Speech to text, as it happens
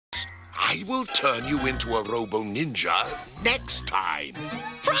I will turn you into a Robo-Ninja next time.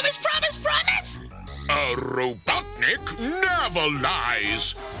 Promise, promise, promise! A Robotnik never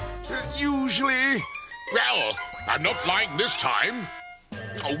lies. Usually. Well, I'm not lying this time.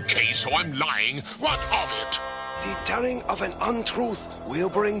 Okay, so I'm lying. What of it? The telling of an untruth will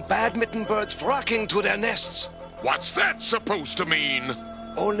bring badminton birds flocking to their nests. What's that supposed to mean?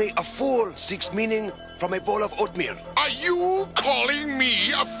 Only a fool seeks meaning from a bowl of oatmeal. Are you calling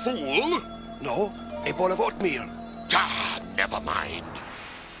me a fool? No, a bowl of oatmeal. Ah, never mind.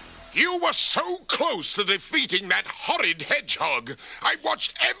 You were so close to defeating that horrid hedgehog. I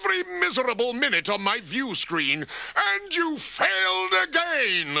watched every miserable minute on my view screen, and you failed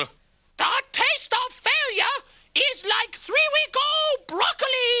again. The taste of failure is like 3-week-old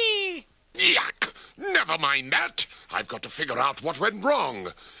broccoli. Yuck! Never mind that. I've got to figure out what went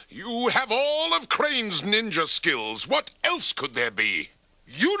wrong. You have all of Crane's ninja skills. What else could there be?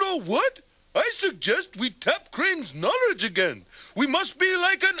 You know what? I suggest we tap Crane's knowledge again. We must be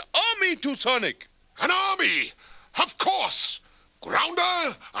like an army to Sonic. An army? Of course.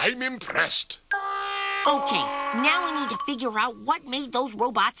 Grounder, I'm impressed. Okay, now we need to figure out what made those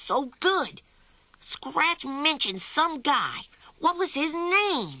robots so good. Scratch mentioned some guy. What was his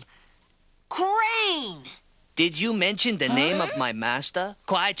name? Crane! Did you mention the name of my master,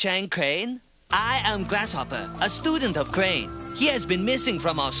 Kwai Chang Crane? I am Grasshopper, a student of Crane. He has been missing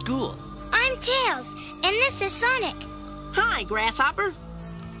from our school. I'm Tails, and this is Sonic. Hi, Grasshopper.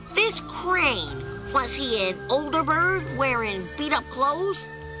 This Crane, was he an older bird wearing beat-up clothes?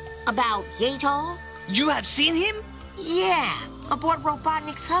 About yay tall? You have seen him? Yeah, aboard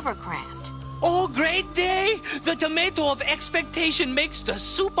Robotnik's hovercraft. Oh, great day! The tomato of expectation makes the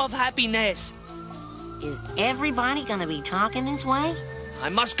soup of happiness. Is everybody gonna be talking this way? I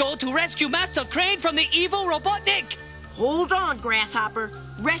must go to rescue Master Crane from the evil Robotnik. Hold on, Grasshopper.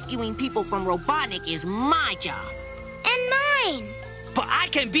 Rescuing people from Robotnik is my job. And mine. But I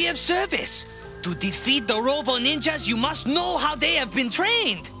can be of service. To defeat the Robo-Ninjas, you must know how they have been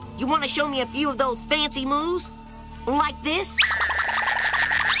trained. You want to show me a few of those fancy moves? Like this?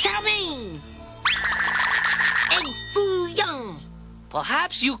 Charming! And Foo-Young!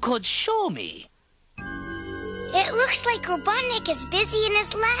 Perhaps you could show me. It looks like Robotnik is busy in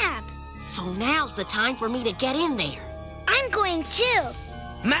his lab. So now's the time for me to get in there. I'm going too.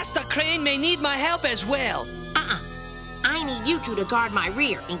 Master Crane may need my help as well. I need you two to guard my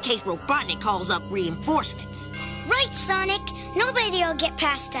rear in case Robotnik calls up reinforcements. Right, Sonic. Nobody will get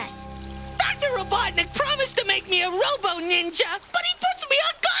past us. Dr. Robotnik promised to make me a Robo-Ninja, but he puts me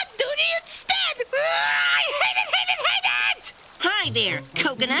on guard duty instead. I hate it, hate it, hate it! Hi there,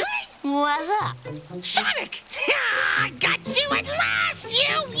 Coconut. What's up? Sonic! I got you at last,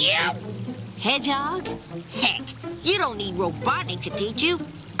 you! Hedgehog? Heck, you don't need Robotnik to teach you.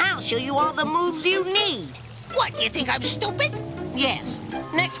 I'll show you all the moves you need. What, do you think I'm stupid? Yes.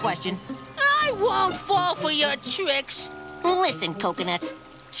 Next question. I won't fall for your tricks. Listen, Coconuts.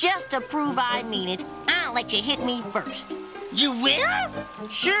 Just to prove I mean it, I'll let you hit me first. You will?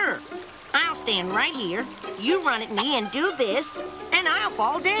 Sure. I'll stand right here, you run at me and do this, and I'll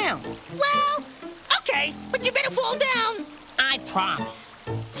fall down. Well, okay, but you better fall down. I promise.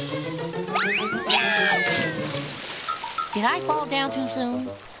 Did I fall down too soon?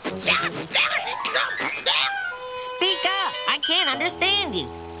 Speak up. I can't understand you.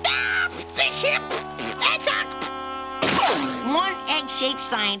 One egg-shaped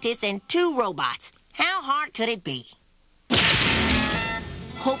scientist and 2 robots. How hard could it be?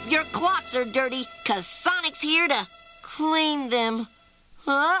 Hope your clocks are dirty, 'cause Sonic's here to clean them.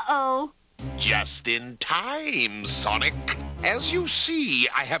 Uh-oh. Just in time, Sonic. As you see,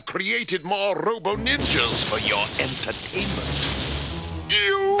 I have created more Robo-Ninjas for your entertainment.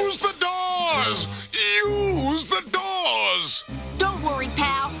 Use the doors! Use the doors! Don't worry,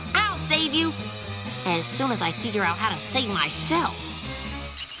 pal. I'll save you. As soon as I figure out how to save myself.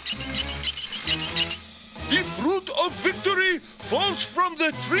 The fruit of victory falls from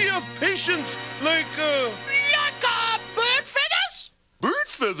the tree of patience like Like bird feathers? bird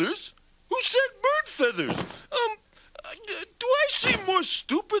feathers? Who said bird feathers? Do I seem more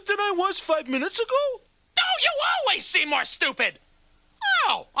stupid than I was 5 minutes ago? Oh, you always seem more stupid.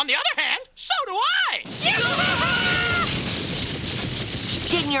 Oh, on the other hand, so do I.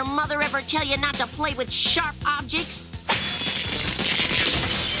 Didn't your mother ever tell you not to play with sharp objects?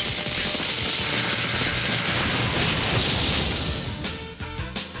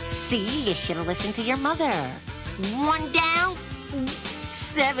 See, you should have listened to your mother. 1 down,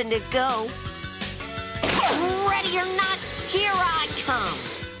 7 to go. Ready or not, here I come.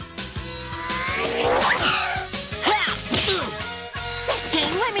 Ha! Hey,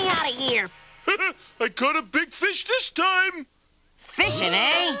 let me out of here. I caught a big fish this time. Fishing,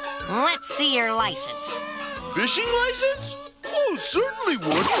 eh? Let's see your license. Fishing license? Oh, certainly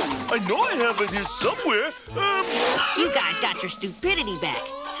one. I know I have it here somewhere. You guys got your stupidity back.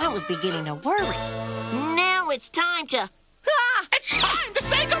 I was beginning to worry. Now it's time to... Ah! It's time to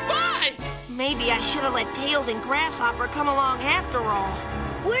say goodbye! Maybe I should have let Tails and Grasshopper come along after all.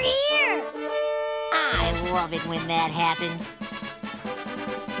 We're here! I love it when that happens.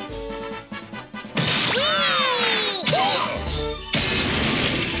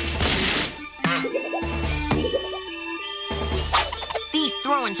 These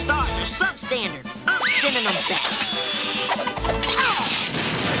throwing stars are substandard. I'm sending them back.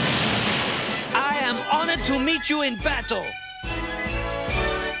 I am honored to meet you in battle.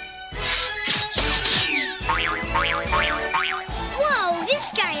 Whoa,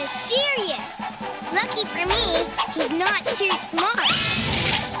 this guy is serious. Lucky for me, he's not too smart.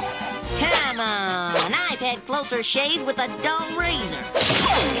 Come on, I've had closer shaves with a dull razor.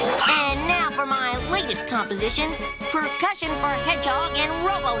 And now for my latest composition, percussion for Hedgehog and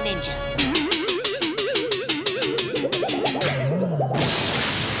Robo-Ninja.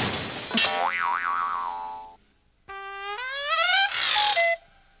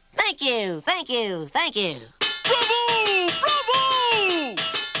 Thank you, thank you, thank you. Bravo! Bravo!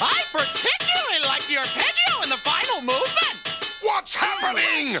 I particularly like the arpeggio in the final movement. What's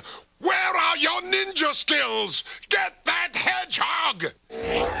happening? Where are your ninja skills? Get that hedgehog!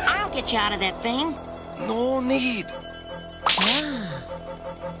 I'll get you out of that thing. No need.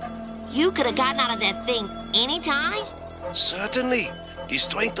 You could have gotten out of that thing anytime? Certainly. The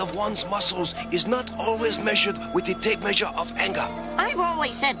strength of one's muscles is not always measured with the tape measure of anger. I've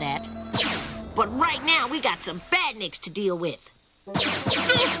always said that. But right now, we got some badniks to deal with.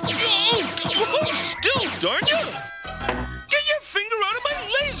 Still, darn you! Get your finger out of my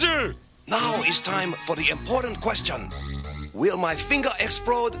laser! Now is time for the important question. Will my finger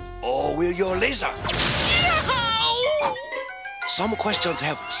explode or will your laser? No! Some questions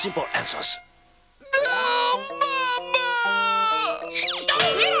have simple answers. Oh, Mama! Oh, you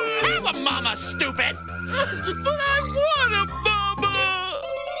don't have a mama, stupid! But I want a mama!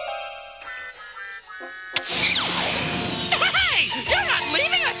 Hey! You're not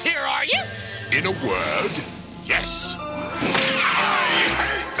leaving us here, are you? In a word, yes. I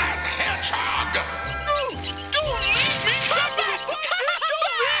hate that hedgehog! Don't leave me! Don't leave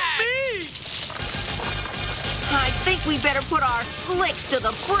me! I think we better put our slicks to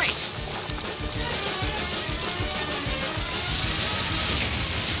the bricks.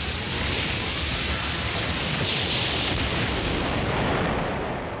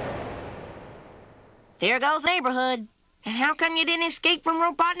 There goes neighborhood. And how come you didn't escape from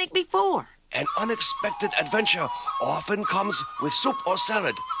Robotnik before? An unexpected adventure often comes with soup or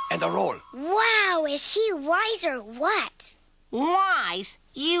salad and a roll. Wow, is he wise or what? Wise?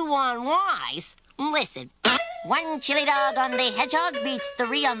 You want wise? Listen, 1 chili dog on the hedgehog beats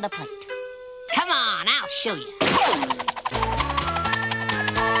 3 on the plate. Come on, I'll show you.